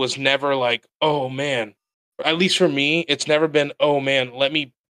D&D was never like, oh man. At least for me, it's never been, oh man, let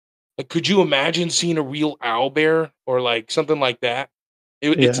me, like, could you imagine seeing a real owlbear or like something like that?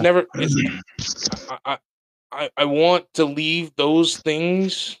 It's Yeah. never. I want to leave those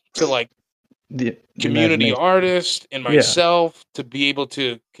things to like The community imagination. artists and Yeah. myself to be able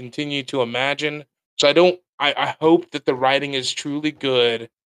to continue to imagine. So I hope that the writing is truly good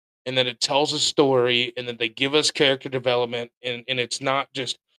and that it tells a story and that they give us character development and it's not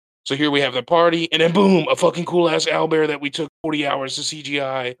just, so here we have the party and then boom, a fucking cool ass owlbear that we took 40 hours to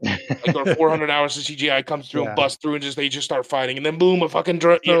CGI, like, or 400 hours to CGI comes through and Yeah. busts through and just they just start fighting and then boom, a fucking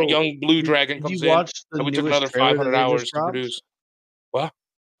So young blue did, dragon did you comes in watch the and we took newest another trailer that 500 they just hours to dropped? produce. Well,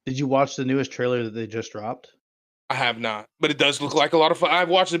 Did you watch the newest trailer that they just dropped? I have not, but it does look like a lot of fun. I've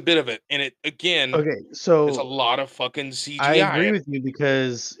watched a bit of it, and it again, Okay, it's a so lot of fucking I CGI. agree with you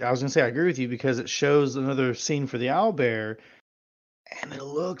because I was gonna say I agree with you because it shows another scene for the owlbear, and it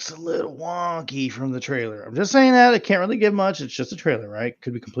looks a little wonky from the trailer. I'm just saying that I can't really give much. It's just a trailer, right?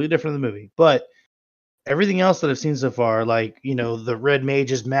 Could be completely different in the movie, but everything else that I've seen so far, like the red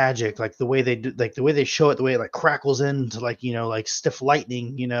mage's magic, like the way they do, like the way they show it, the way it like crackles into like like stiff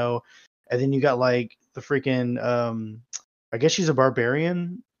lightning, and then you got like the freaking I guess she's a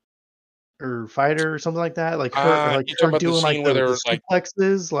barbarian or fighter or something like that. Like You're talking her about the doing like scene where the they're like,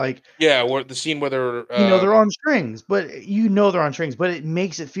 suplexes, like yeah, where the scene where they're, they're on strings, but they're on strings, but it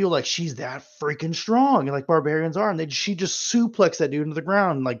makes it feel like she's that freaking strong, and like barbarians are, and she just suplex that dude into the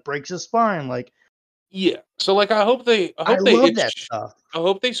ground and like breaks his spine. Like yeah. So like, I I hope they love that itch, stuff. I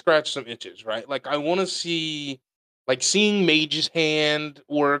hope they scratch some itches, right? Like, I want to see, like, seeing Mage's hand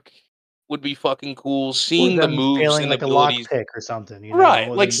work would be fucking cool. Or Seeing the them moves failing and like a abilities. lockpick or something, Right,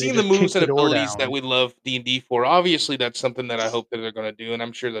 like, they seeing the just kick moves and the door abilities that down. we love D&D for, obviously, that's something that I hope that they're gonna do, and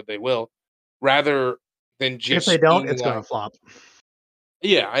I'm sure that they will, rather than If they just don't, being it's gonna like, flop.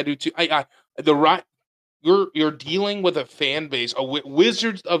 yeah, I do too. The right, you're dealing with a fan base, a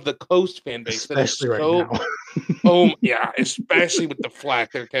Wizards of the Coast fan base that is Especially right so, now. yeah, especially with the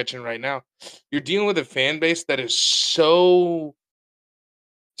flack they're catching right now. You're dealing with a fan base that is so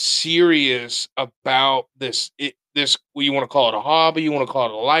serious about this, well, you want to call it a hobby, you want to call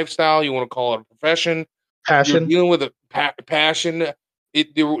it a lifestyle, you want to call it a profession. You're Passion. dealing with a passion.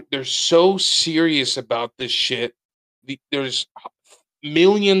 They're so serious about this shit. There's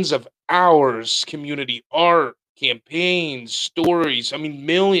millions of hours, community art, campaigns, stories. I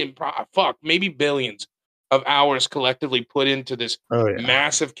mean, fuck, maybe billions of hours collectively put into this Oh yeah.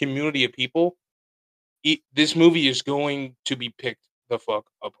 massive community of people. This movie is going to be picked the fuck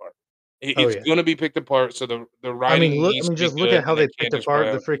apart. Oh It's yeah. going to be picked apart. So the writing needs to be Just look good, at how and they they can't picked just put apart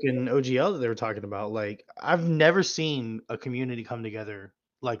the out. freaking OGL that they were talking about. Like I've never seen a community come together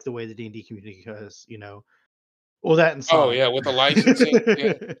like the way the D&D community has, Well, that and Oh Sonic. yeah, with the licensing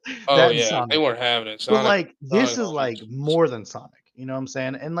thing. Oh That and yeah, they Sonic. weren't having it. But Sonic, like this Sonic is always. like more than Sonic, you know what I'm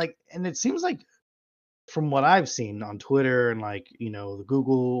saying? And it seems like from what I've seen on Twitter and like, the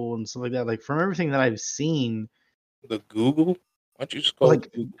Google and stuff like that, like from everything that I've seen, The Google? Why'd you just call it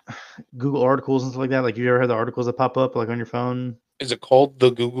like Google? Google articles and stuff like that, like you ever had the articles that pop up like on your phone? Is it called the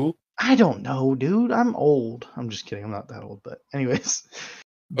Google? I don't know, dude. I'm old. I'm just kidding. I'm not that old, but anyways. Okay.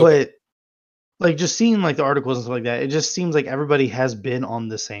 But like just seeing like the articles and stuff like that, it just seems like everybody has been on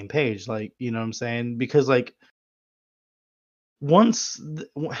the same page. Like, you know what I'm saying? Because like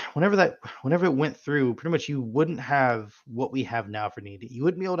whenever it went through, pretty much you wouldn't have what we have now for D&D. You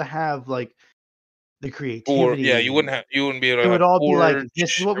wouldn't be able to have like the Or you creativity. wouldn't be able It to would have all be like, this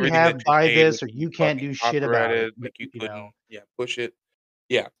is Forge. what we Everything that have, you buy made this, would or be you can't fucking do shit about it. copyrighted. Like you You couldn't, know, push it.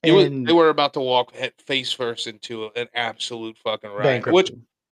 Yeah, they and were about to walk face first into an absolute fucking riot. Which,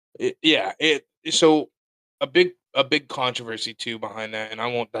 bankruptcy. so a big controversy too behind that, and I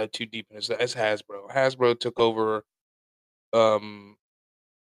won't dive too deep into that. As Hasbro, took over um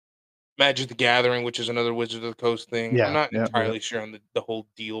Magic the Gathering, which is another Wizard of the Coast thing. I'm Yeah, not yeah, yeah. entirely sure on the whole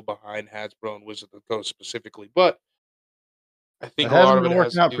deal behind Hasbro and Wizard of the Coast specifically, but I It think a lot hasn't of it been has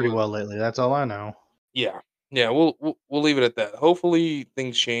working to out do pretty with well lately. That's all I know. yeah, yeah. We'll leave it at that. Hopefully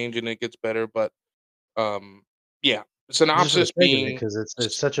things change and it gets better, but um, yeah. Just for the Synopsis sake of it, being because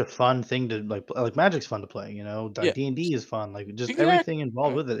it's such a fun thing to like. Magic's fun to play, you know. yeah, D&D is fun. Like just everything exactly.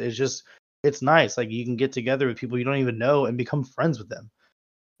 involved Right. with it. It's nice. Like you can get together with people you don't even know and become friends with them.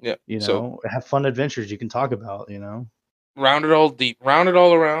 Yeah. You So know, have fun adventures you can talk about. You know. round it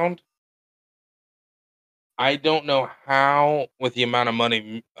all around. I don't know how, with the amount of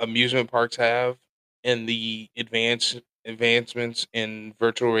money amusement parks have and the advancements in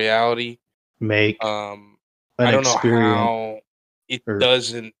virtual reality, Make um, an I don't know experience how it or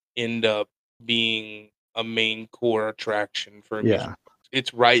doesn't end up being a main core attraction for yeah, amusement parks.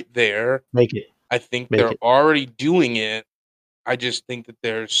 It's right there. make it, I think make they're it. already doing it. I just think that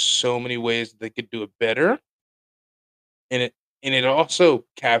there's so many ways that they could do it better, and it also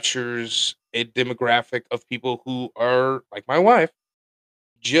captures a demographic of people who are like my wife,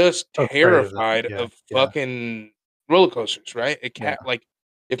 just Afraid of them. terrified Yeah, of yeah, fucking roller coasters, right? yeah. Like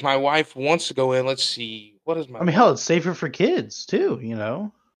if my wife wants to go in, let's see, what is my I mean, wife? hell, it's safer for kids too. You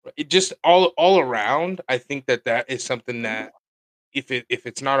know. It just all around. I think that is something that if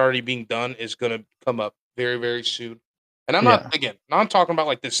it's not already being done, is going to come up very very soon. And I'm not Yeah. again, not talking about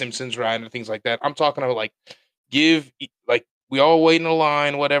like the Simpsons ride and things like that. I'm talking about like like we all wait in a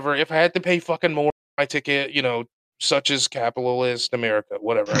line, whatever. If I had to pay fucking more for my ticket, such as capitalist America,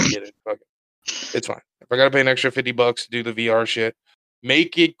 whatever, I get it. Fuck it. It's fine. If I gotta pay an extra $50 to do the VR shit,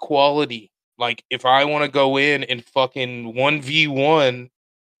 make it quality. Like if I want to go in and fucking 1v1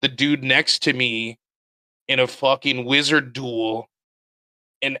 the dude next to me in a fucking wizard duel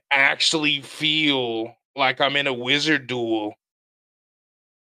and actually feel like I'm in a wizard duel,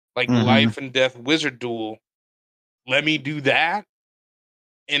 like Hmm. life and death wizard duel, let me do that.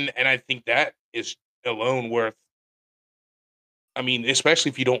 And I think that is alone worth, I mean, especially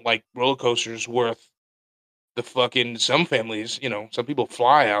if you don't like roller coasters, worth the fucking, some families, some people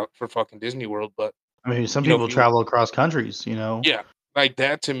fly out for fucking Disney World, but I mean, some if people you, travel across countries. You know. yeah, like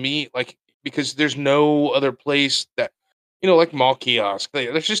that to me, like, because there's no other place that, like mall kiosk,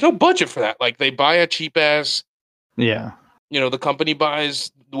 there's just no budget for that. Like they buy a cheap ass, Yeah. the company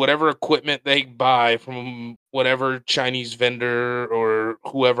buys whatever equipment they buy from whatever Chinese vendor or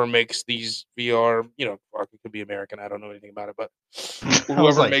whoever makes these VR, fuck, it could be American. I don't know anything about it, but I was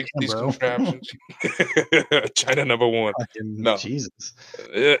whoever like, makes damn, these bro. contraptions, China number one. Fucking No, Jesus.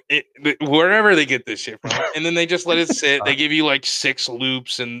 wherever they get this shit from, and then they just let it sit. Uh, They give you like 6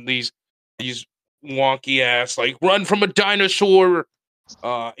 loops and these wonky ass like run from a dinosaur,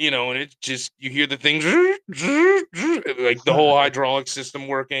 and it's just you hear the things like the whole hydraulic system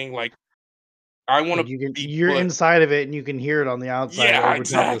working. Like I want like to be you're put. inside of it and you can hear it on the outside Yeah, over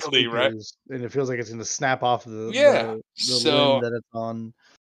top of the exactly, right. speakers, and it feels like it's gonna snap off Yeah. the limb So that it's on.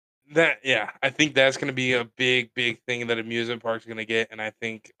 I think that's going to be a big, big thing that amusement parks are going to get, and I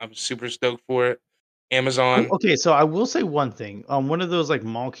think I'm super stoked for it. Amazon, Okay, so I will say one thing. One of those like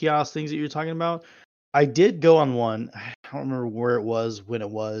mall kiosk things that you're talking about, I did go on one. I don't remember where it was when it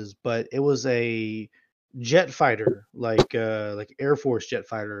was, but it was a jet fighter, like Air Force jet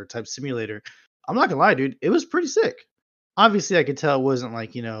fighter type simulator. I'm not gonna lie, dude, it was pretty sick. Obviously, I could tell it wasn't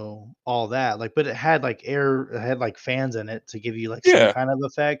like, all that, like, but it had like fans in it to give you like some yeah, kind of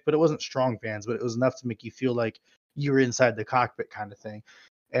effect, but it wasn't strong fans, but it was enough to make you feel like you were inside the cockpit kind of thing.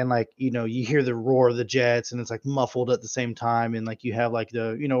 And like, you hear the roar of the jets and it's like muffled at the same time, and like you have like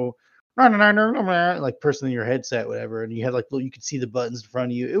the, like person in your headset, whatever, and you had like you could see the buttons in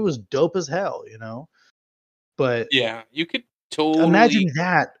front of you. It was dope as hell. But yeah, you could totally, imagine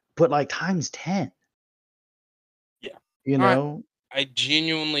that, but like times 10, yeah. you I know? I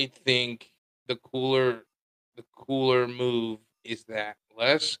genuinely think the cooler move is that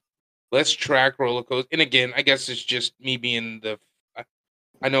let's track roller coaster. And again, I guess it's just me being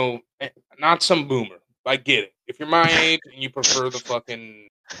I know, not some boomer. I get it. If you're my age and you prefer the fucking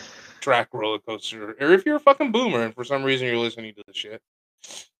track roller coaster, or if you're a fucking boomer and for some reason you're listening to this shit,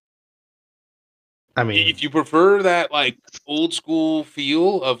 I mean, if you prefer that like old school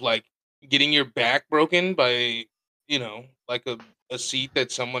feel of like getting your back broken by, like a seat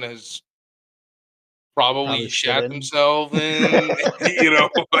that someone has probably Probably shit shat in. themselves in,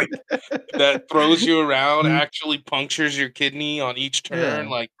 like that throws you around, Mm. actually punctures your kidney on each turn. Yeah,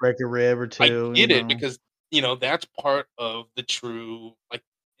 Like break a rib or I two. get it because that's part of the true, like,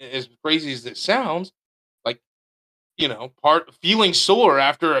 as crazy as it sounds, like, part feeling sore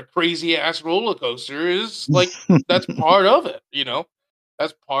after a crazy ass roller coaster is like that's part of it,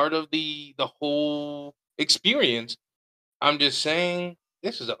 that's part of the whole experience. I'm just saying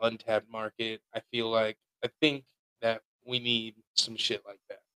this is an untapped market. I think that we need some shit like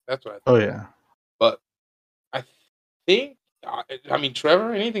that. That's what I Oh think. yeah. But I think, I mean,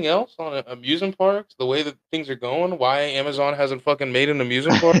 Trevor, anything else on amusement parks? The way that things are going, why Amazon hasn't fucking made an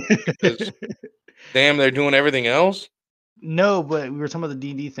amusement park? Because damn, they're doing everything else. No, but we were talking about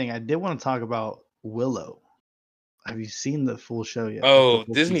the D&D thing. I did want to talk about Willow. Have you seen the full show yet? Like the Oh,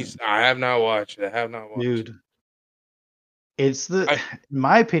 full Disney's. season? I have not watched it. I have not watched it. Dude, it's I in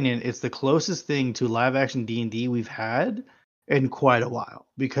my opinion, it's the closest thing to live action D&D we've had in quite a while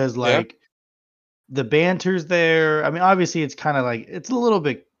because Yeah. like the banter's there. I mean, obviously it's kind of like it's a little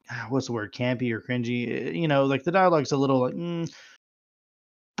bit what's the word, campy or cringy. Like the dialogue's a little like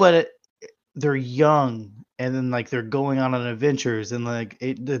but they're young and then like they're going on adventures and like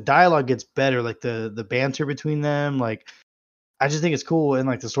the dialogue gets better, like the banter between them, like I just think it's cool and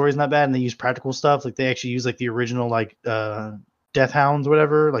like the story's not bad and they use practical stuff, like they actually use like the original like death hounds,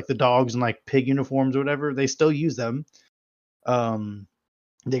 whatever, like the dogs and like pig uniforms or whatever, they still use them.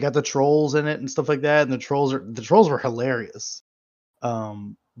 They got the trolls in it and stuff like that, and the trolls were hilarious.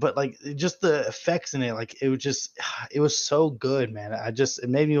 But like just the effects in it, like it was so good, man. It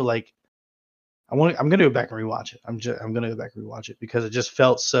made me like I'm gonna go back and rewatch it. I'm gonna go back and rewatch it because it just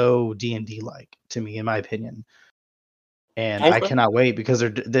felt so D&D like to me, in my opinion. And I Okay. cannot wait because I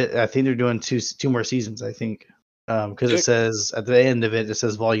think they're doing two more seasons. I think because it Sick. says at the end of it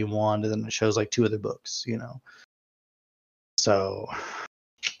says volume 1, and then it shows like 2 other books. So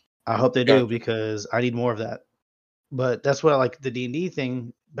I hope they do Gotcha. because I need more of that. But that's what I like the D&D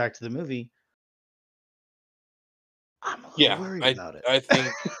thing. Back to the movie. I'm a little Yeah. worried I about it. I think.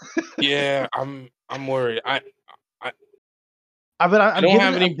 Yeah. I'm worried. I I I'm don't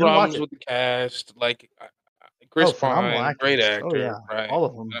have any I'm gonna watch problems it. with the cast. Like Oh, Chris phenomenal Pine, great actors. Oh actor, yeah, right? all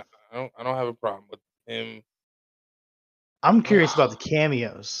of them. I don't have a problem with him. I'm curious about the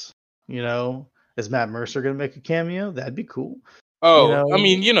cameos. Is Matt Mercer gonna make a cameo? That'd be cool. Oh, I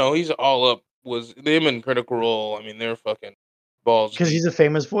mean, he's all up. Was them in Critical Role? I mean, they're fucking balls Because deep. he's a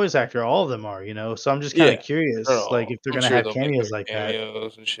famous voice actor. All of them are. So I'm just kind of Yeah, they're curious, like all. if they're I'm gonna sure have they'll get their cameos like that.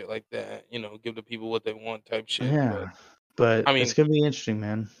 cameos and shit like that. Give the people what they want, type shit. But Yeah, but I it's mean, gonna be interesting,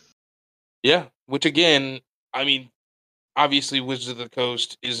 man. yeah. Which again, I mean, obviously, Wizards of the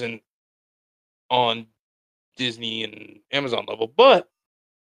Coast isn't on Disney and Amazon level, but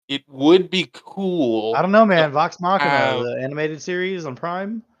it would be I cool don't know, to man. Vox Machina, have. the animated series on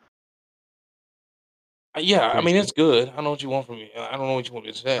Prime, Yeah, I pretty mean, sick. it's good. I don't know what you want from me. I don't know what you want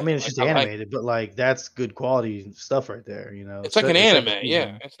me to I say. mean, it's Like, just I like. animated, but like that's good quality stuff right there. It's like an The second anime. Yeah,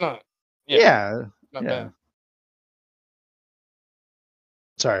 season. it's not. Yeah, Yeah, not yeah. bad.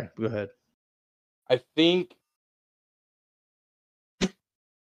 Sorry, go ahead. I think.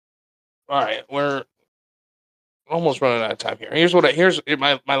 All right, we're almost running out of time here. Here's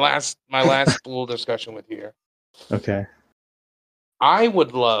my last little discussion with you here. Okay. I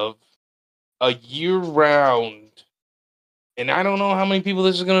would love a year round, and I don't know how many people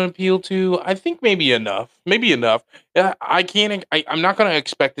this is going to appeal to. I think maybe enough. Maybe enough. Yeah, I can't. I'm not going to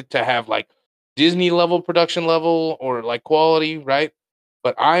expect it to have like Disney level production level or like quality, right?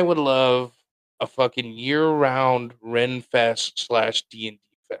 But I would love a fucking year round Ren Fest / D&D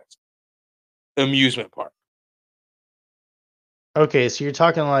Fest amusement park. Okay, so you're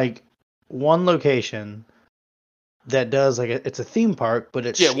talking like one location that does like it's a theme park, but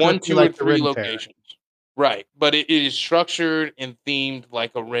it's Yeah, 1, strictly 2, or like the 3 Ren Fair. locations. Right, but it is structured and themed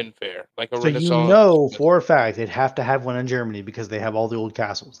like a Ren Fair, like a So Renaissance for a fact they'd have to have one in Germany because they have all the old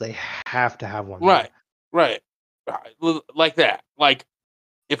castles. They have to have one there. Right, right. Like that. Like,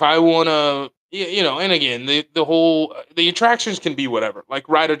 if I wanna and again, the whole the attractions can be whatever. Like,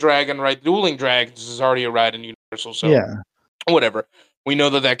 Ride a Dragon, right? Dueling Dragons is already a ride in Universal, so Yeah. whatever. We know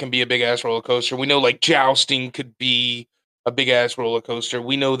that can be a big ass roller coaster. We know like jousting could be a big ass roller coaster.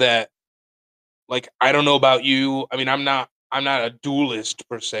 We know that. Like, I don't know about you. I mean, I'm not a duelist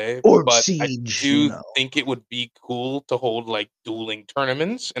per se, Or but I Siege, do think it would be cool to hold like dueling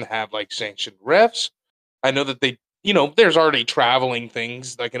tournaments and have like sanctioned refs. I know that there's already traveling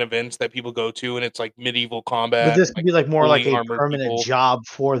things like in events that people go to, and it's like medieval But combat, this could like be like more like fully a armored permanent people. job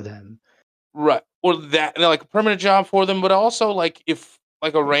for them. Right. Or that, like a permanent job for them, but also like if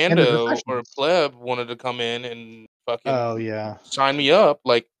like a And the rando or a professionals. pleb wanted to come in and Oh fucking yeah. sign me up,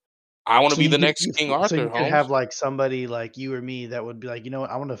 like I want to So be you the could, next King so Arthur, you could Holmes. have like somebody like you or me that would be like, you know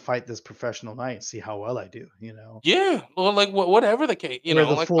what, I want to fight this professional knight, see how well I do. You know, Yeah, well, like whatever the case, wear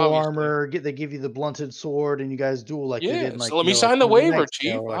the like full obviously, armor, they give you the blunted sword, and you guys duel like they did yeah. in So like let me like sign the Monday waiver, Night's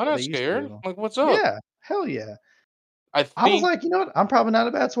Tale Chief. or like I'm what not they used scared. to. Like, what's up? Yeah, hell yeah. I I was think, like, you know what, I'm probably not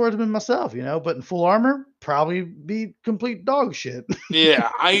a bad swordsman myself, you know, but in full armor, probably be complete dog shit. yeah,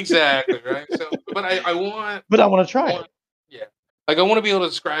 exactly right. So, but I want, But I want to I try want, it. yeah, like I want to be able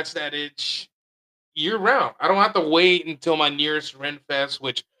to scratch that itch year round. I don't have to wait until my nearest Renfest,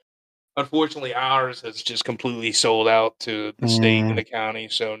 which unfortunately ours has just completely sold out to the state and Mm, the county.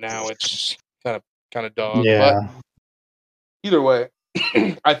 So now it's kind of dog. But yeah, either way,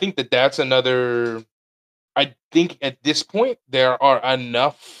 I think that's another. I think at this point there are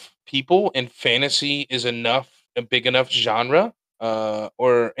enough people, and fantasy is enough a big enough genre,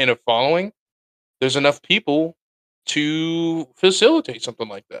 or in a following. There's enough people to facilitate something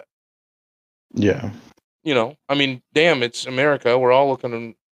like that. yeah, I mean, damn, it's America. We're all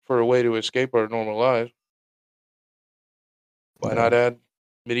looking for a way to escape our normal lives. Why yeah. not add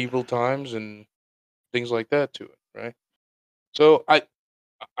medieval times and things like that to it, right? So I mean,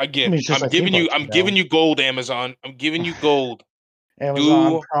 again, it's just like theme parks, I'm you know. giving you gold, Amazon. I'm giving you gold.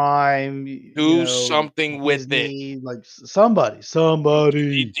 Amazon Do Prime, you do know, something with it. Disney, like somebody.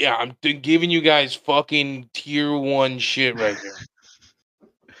 Yeah, giving you guys fucking tier one shit right here.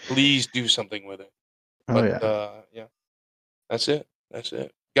 Please do something with it. Oh But yeah. yeah, that's it. That's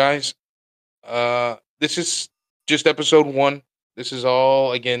it, guys. This is just episode 1. This is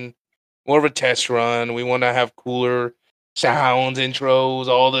all again more of a test run. We want to have cooler sounds, intros,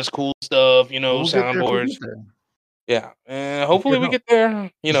 all this cool stuff. We'll get there if we Soundboards. get there. Yeah, and With hopefully your we help. get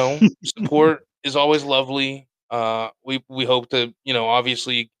there. Support is always lovely. We hope to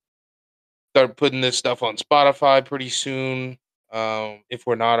obviously start putting this stuff on Spotify pretty soon. If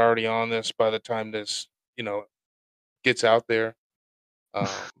we're not already on this by the time this gets out there. Um,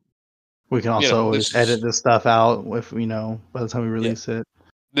 We can also always this edit is this stuff out if by the time we yeah, release it.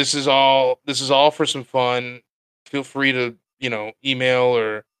 this is all for some fun. Feel free to email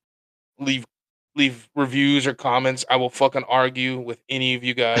or leave reviews or comments. I will fucking argue with any of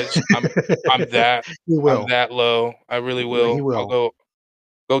you guys. I'm that He I'm will. that low. I really He will. I'll will.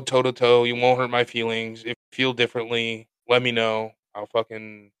 go toe to toe. You won't hurt my feelings. If you feel differently, let me know. I'll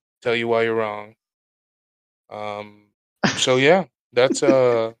fucking tell you why you're wrong. Um. So yeah, that's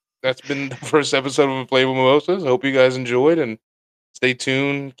been the first episode of Inflatable Mimosas. Hope you guys enjoyed and stay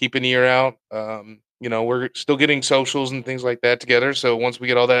tuned. Keep an ear out. We're still getting socials and things like that together. So once we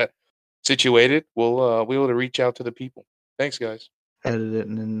get all that situated, we'll be able to reach out to the people. Thanks, guys. Edit it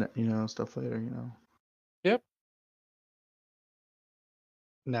and then stuff later. Yep.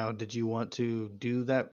 Now, did you want to do that